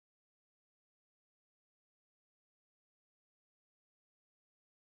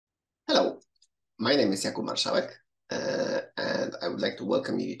Hello, my name is Jakub Marszałek, and I would like to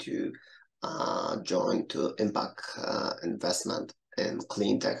welcome you to join to Impact Investment in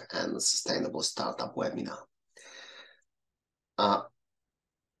Clean Tech and Sustainable Startup webinar.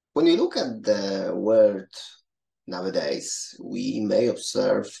 When we look at the world nowadays, we may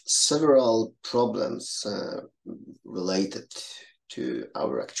observe several problems related to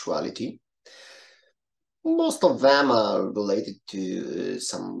our actuality. Most of them are related to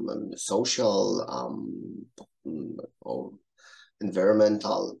some social or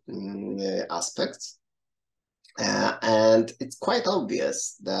environmental aspects. And it's quite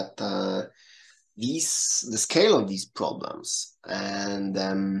obvious that the scale of these problems and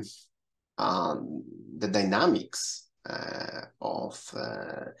the dynamics of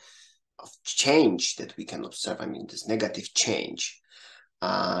change that we can observe, this negative change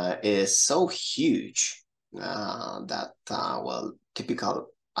is so huge that, typical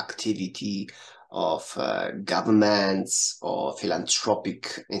activity of governments or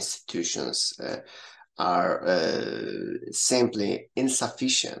philanthropic institutions are simply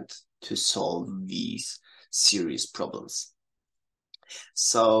insufficient to solve these serious problems.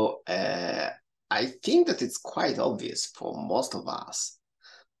 So I think that it's quite obvious for most of us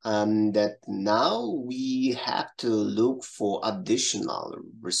that now we have to look for additional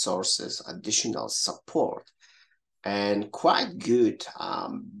resources, additional support, and quite good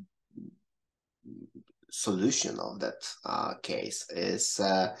solution of that case is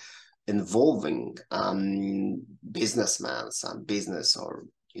involving businessmen, some business or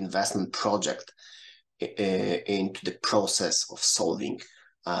investment project into the process of solving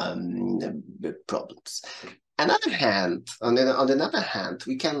the problems. On the other hand,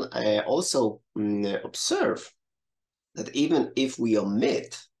 we can also observe that even if we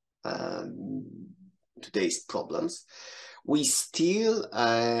omit today's problems, we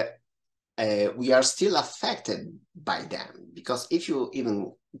are still affected by them, because if you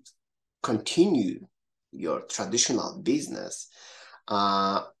even continue your traditional business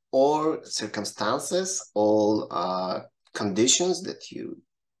or circumstances or conditions that you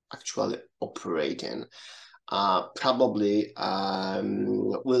actually operate in probably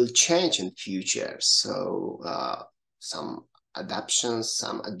will change in future. So some adaptations,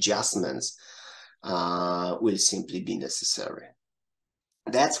 some adjustments will simply be necessary.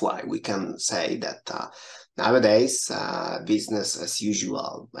 That's why we can say that nowadays business as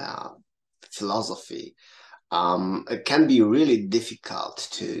usual philosophy can be really difficult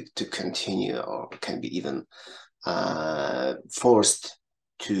to continue, or can be even forced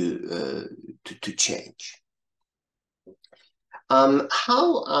to change.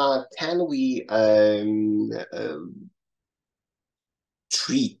 How can we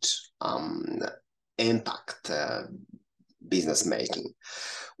treat impact business making?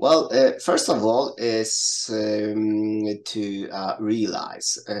 Well, first of all is to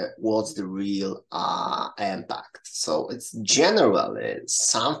realize what's the real impact. So it's generally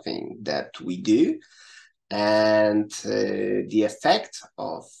something that we do, and the effect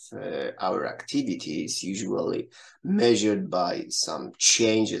of our activity is usually measured by some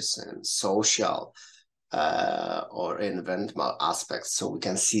changes in social or environmental aspects, so we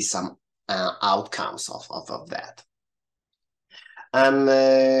can see some outcomes of that.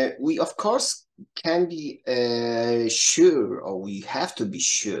 We, of course, can be sure, or we have to be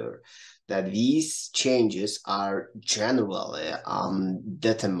sure, that these changes are generally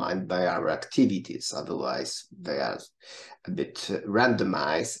determined by our activities. Otherwise, they are a bit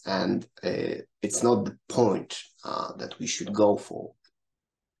randomized, and it's not the point that we should go for.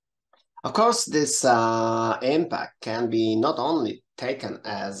 Of course, this impact can be not only taken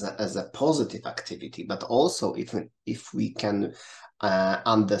as a positive activity, but also if we can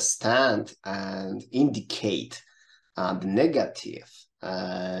understand and indicate the negative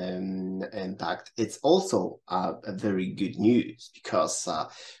impact, it's also a very good news, because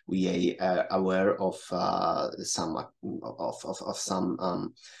we are aware of some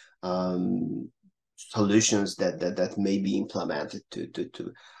solutions that may be implemented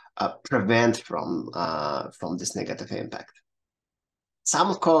to prevent from this negative impact.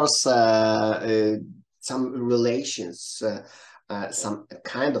 Some, of course, some relations, some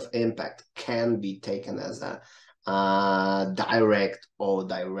kind of impact can be taken as a direct or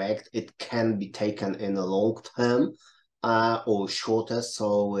direct. It can be taken in a long term or shorter.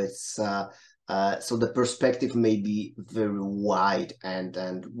 So it's so the perspective may be very wide,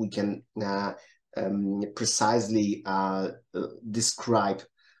 and we can precisely describe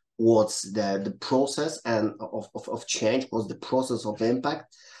what's the process and of change, what's the process of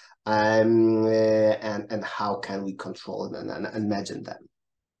impact, and how can we control them and imagine them.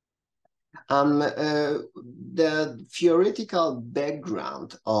 The theoretical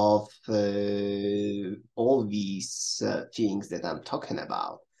background of all these things that I'm talking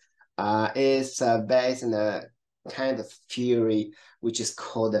about is based on a kind of theory which is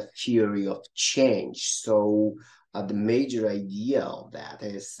called a theory of change. So the major idea of that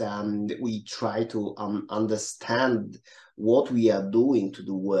is we try to understand what we are doing to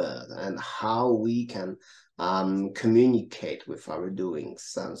the world and how we can communicate with our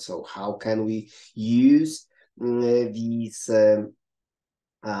doings. And so how can we use these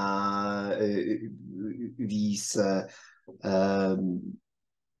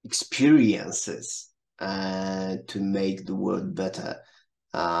experiences to make the world better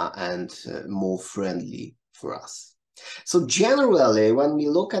and more friendly for us. So generally, when we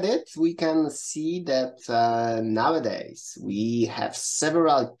look at it, we can see that nowadays we have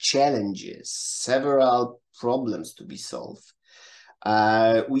several challenges, several problems to be solved.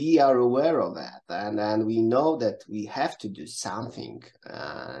 We are aware of that, and we know that we have to do something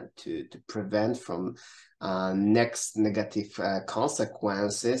to prevent from next negative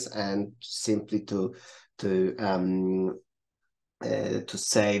consequences, and simply to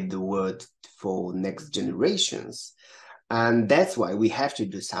save the world for next generations. And that's why we have to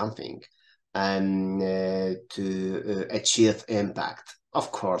do something to achieve impact,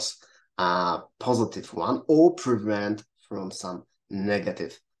 of course, positive one, or prevent from some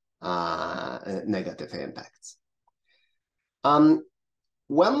negative impacts.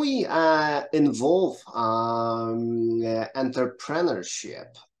 When we involve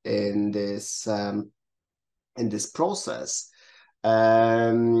entrepreneurship in this process,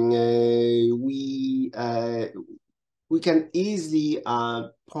 we can easily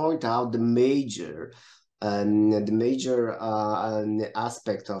point out the major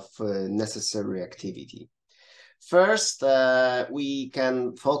aspect of necessary activity. First, we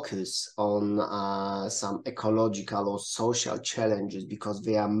can focus on some ecological or social challenges because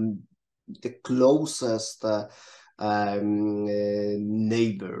they are the closest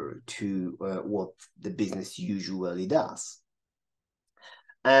neighbor to what the business usually does.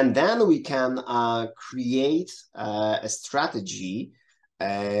 And then we can create a strategy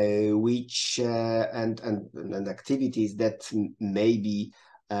which and activities that may be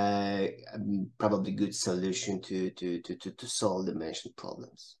probably good solution to solve the mentioned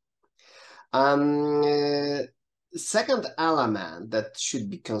problems. Second element that should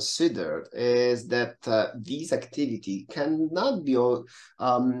be considered is that these activity cannot be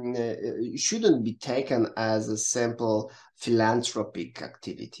shouldn't be taken as a simple philanthropic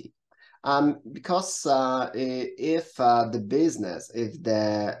activity. Because if the business, if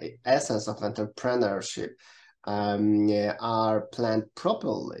the essence of entrepreneurship are planned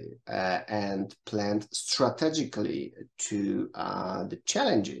properly and planned strategically to the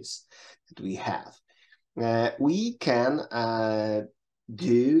challenges that we have, we can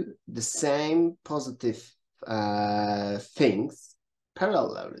do the same positive things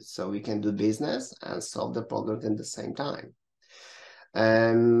parallelly. So we can do business and solve the problem at the same time.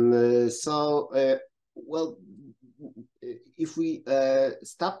 Well, if we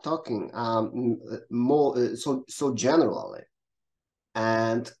stop talking more so generally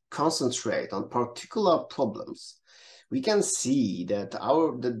and concentrate on particular problems, we can see that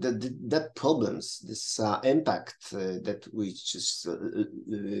that problems, this impact that we just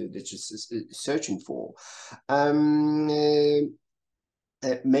searching for,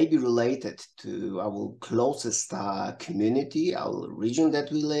 may be related to our closest community, our region that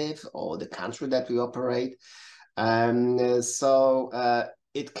we live, or the country that we operate.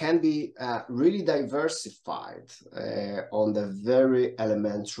 It can be really diversified on the very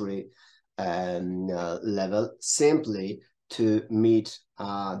elementary level, simply to meet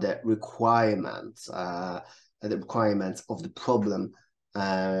the requirements of the problem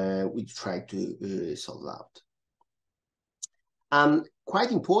we try to solve out.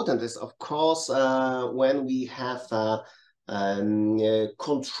 Quite important is, of course, when we have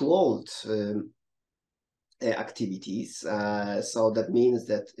controlled activities. So that means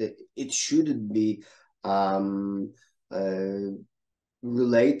that it shouldn't be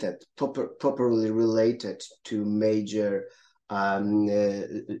properly related to major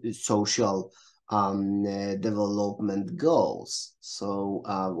social development goals. So,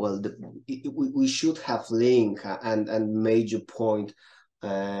 we should have link and major point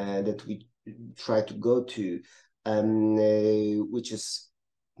that we try to go to, which is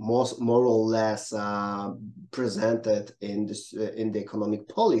more or less presented in this in the economic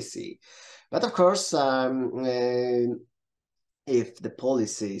policy. But of course, if the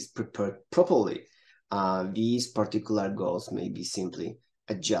policy is prepared properly, these particular goals may be simply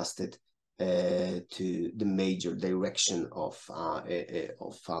adjusted to the major direction of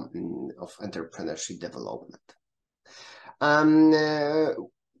entrepreneurship development.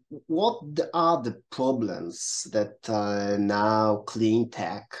 What are the problems that now clean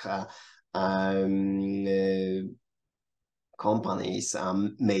tech companies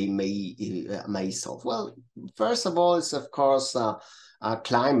may solve? Well, first of all, it's of course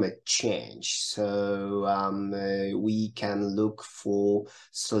climate change. So we can look for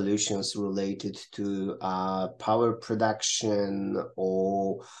solutions related to power production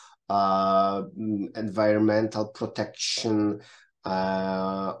or environmental protection,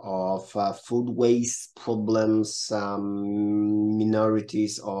 of food waste problems,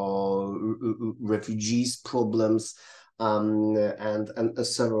 minorities or refugees problems, and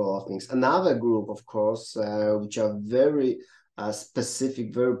several of things. Another group, of course, which are very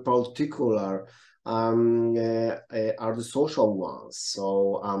specific, very particular, are the social ones.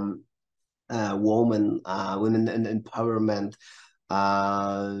 So women and empowerment,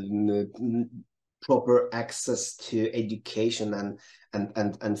 proper access to education,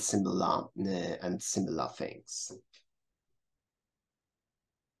 and similar things.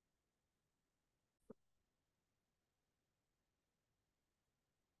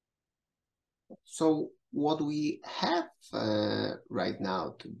 So what we have right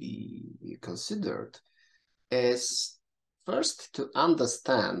now to be considered is first to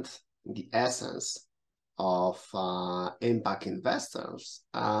understand the essence of impact investors,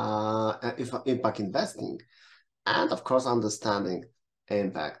 impact investing, and of course understanding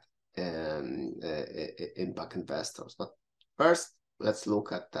impact impact investors. But first, let's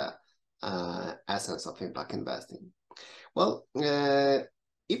look at the essence of impact investing. Well,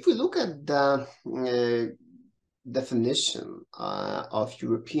 if we look at the definition of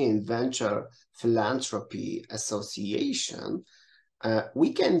European Venture Philanthropy Association,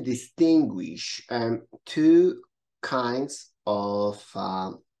 we can distinguish two kinds of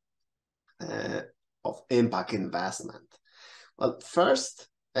impact investment. Well, first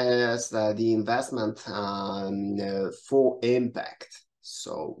is the investment for impact.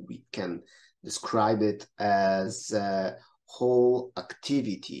 So we can describe it as a whole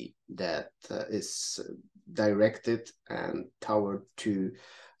activity that is directed and toward to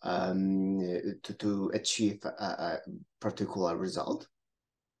achieve a particular result.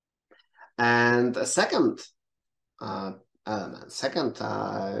 And a second element, second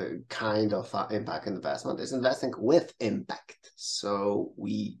kind of impact investment is investing with impact. So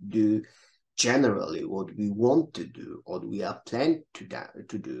we do generally what we want to do or we are planning to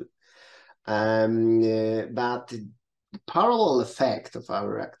do. But the parallel effect of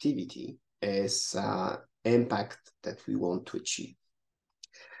our activity is impact that we want to achieve.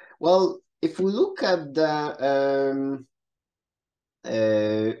 Well, if we look at the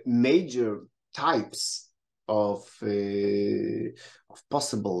major types of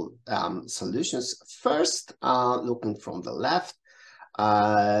possible solutions, first, looking from the left,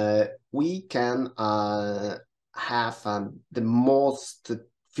 we can have the most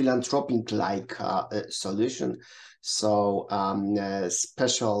philanthropic-like solution. So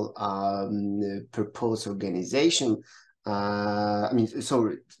special purpose organization,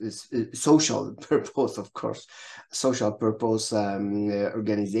 social purpose, of course, social purpose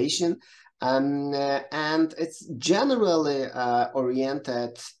organization, and it's generally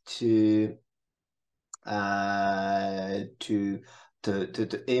oriented to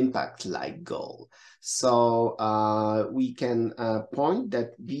impact-like goal. So we can point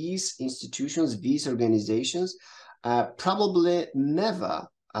that these institutions, these organizations, probably never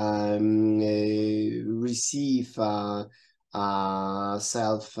receive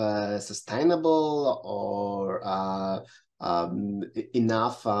self-sustainable or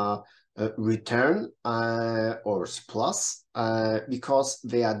enough return or surplus because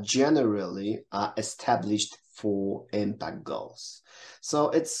they are generally established for impact goals. So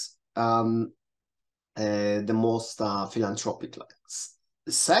it's the most philanthropic lines.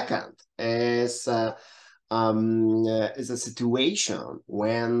 Second is a situation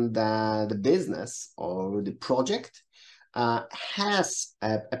when the business or the project has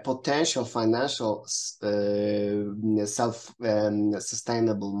a potential financial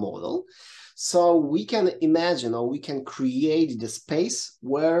self-sustainable model. So we can imagine or we can create the space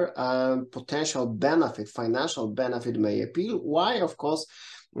where potential benefit, financial benefit may appear. Why, of course,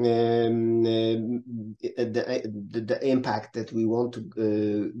 the impact that we want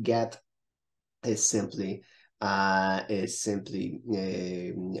to get is simply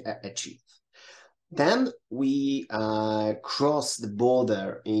achieved. Then we cross the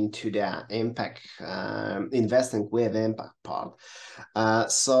border into the impact, investing with impact part.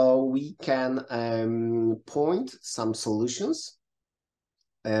 So we can point some solutions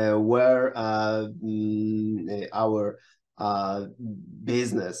where our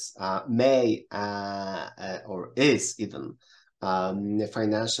business may or is even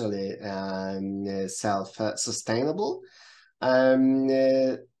financially self-sustainable.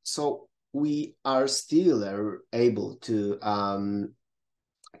 So we are still able to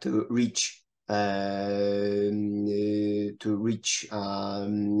reach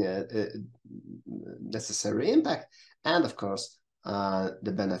necessary impact, and of course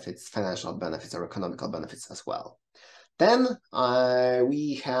the benefits, financial benefits or economical benefits as well. Then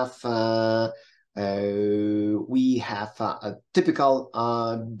we have a typical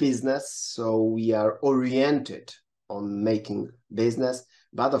business, so we are oriented on making business,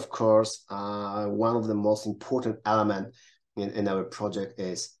 but of course one of the most important elements in our project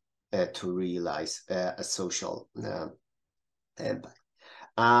is to realize a social impact.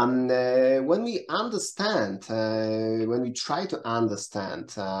 When we understand, when we try to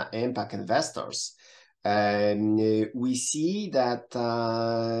understand impact investors, we see that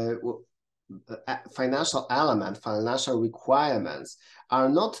financial financial requirements are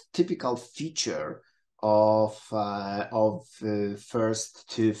not typical feature of first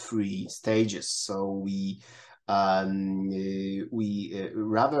 2-3 stages. So we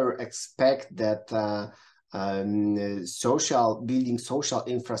rather expect that building social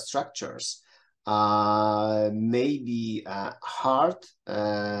infrastructures may be hard.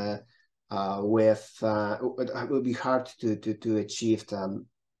 It will be hard to achieve them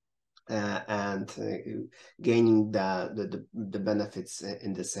and gaining the benefits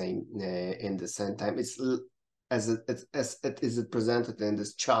in the same time. It's as it is presented in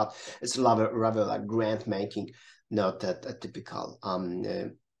this chart. It's rather like grant making, not that a typical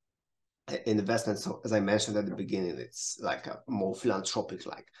investment. So as I mentioned at the beginning, it's like a more philanthropic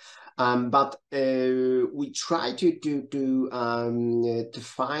like. But we try to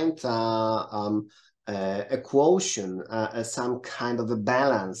find a quotient, some kind of a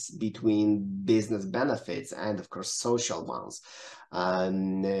balance between business benefits and of course social ones,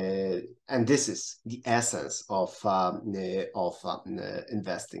 and this is the essence of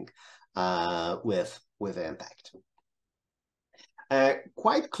investing with impact.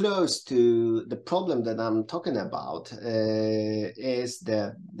 Quite close to the problem that I'm talking about is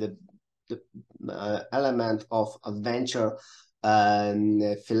the element of venture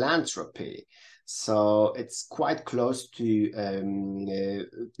philanthropy. So it's quite close to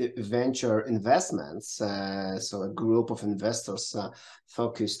venture investments. So a group of investors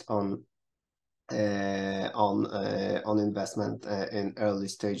focused on investment in early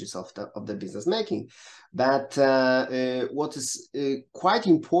stages of the business making. But what is a quite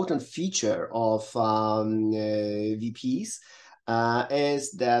important feature of VPs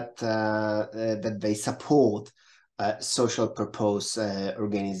is that that they support social purpose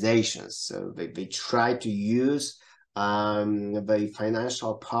organizations. So they try to use the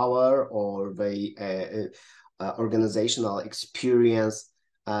financial power or the organizational experience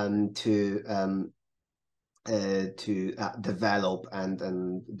to develop and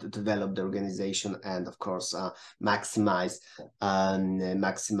develop the organization, and of course maximize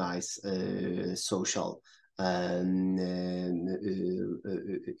social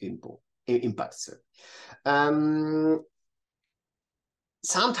impacts.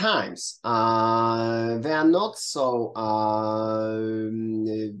 Sometimes they are not so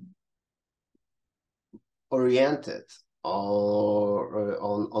oriented or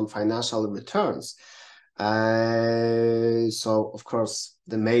on financial returns. So of course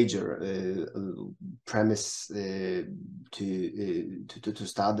the major premise to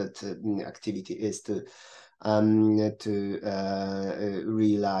start that activity is to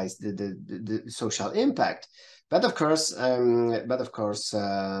realize the social impact. But of course,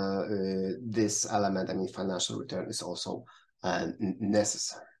 this element, I mean, financial return, is also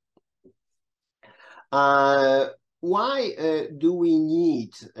necessary. Why do we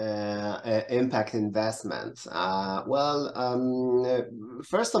need impact investments? Well,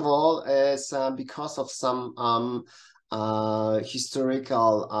 first of all, is because of some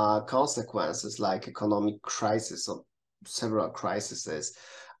historical consequences, like economic crisis or several crises,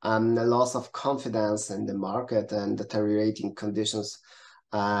 the loss of confidence in the market and deteriorating conditions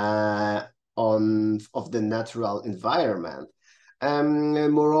of the natural environment.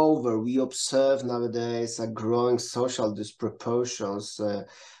 Moreover, we observe nowadays a growing social disproportions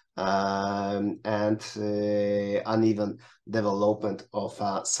and uneven development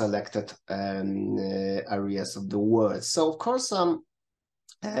of selected areas of the world. So, of course,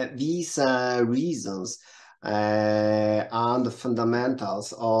 these reasons are the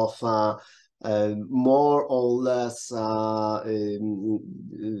fundamentals of more or less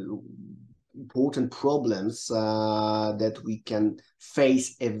important problems that we can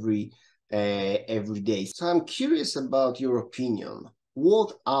face every day. So I'm curious about your opinion.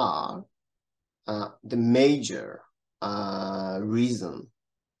 What are the major reason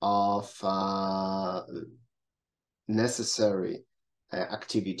of necessary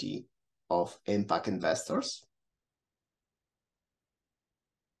activity of impact investors?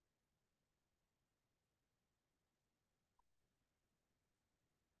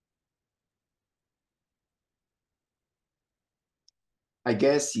 I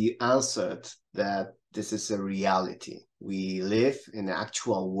guess you answered that this is a reality. We live in an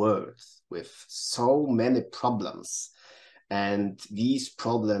actual world with so many problems, and these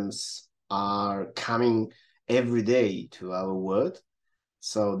problems are coming every day to our world.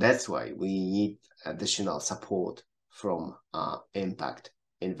 So that's why we need additional support from impact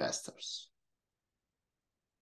investors.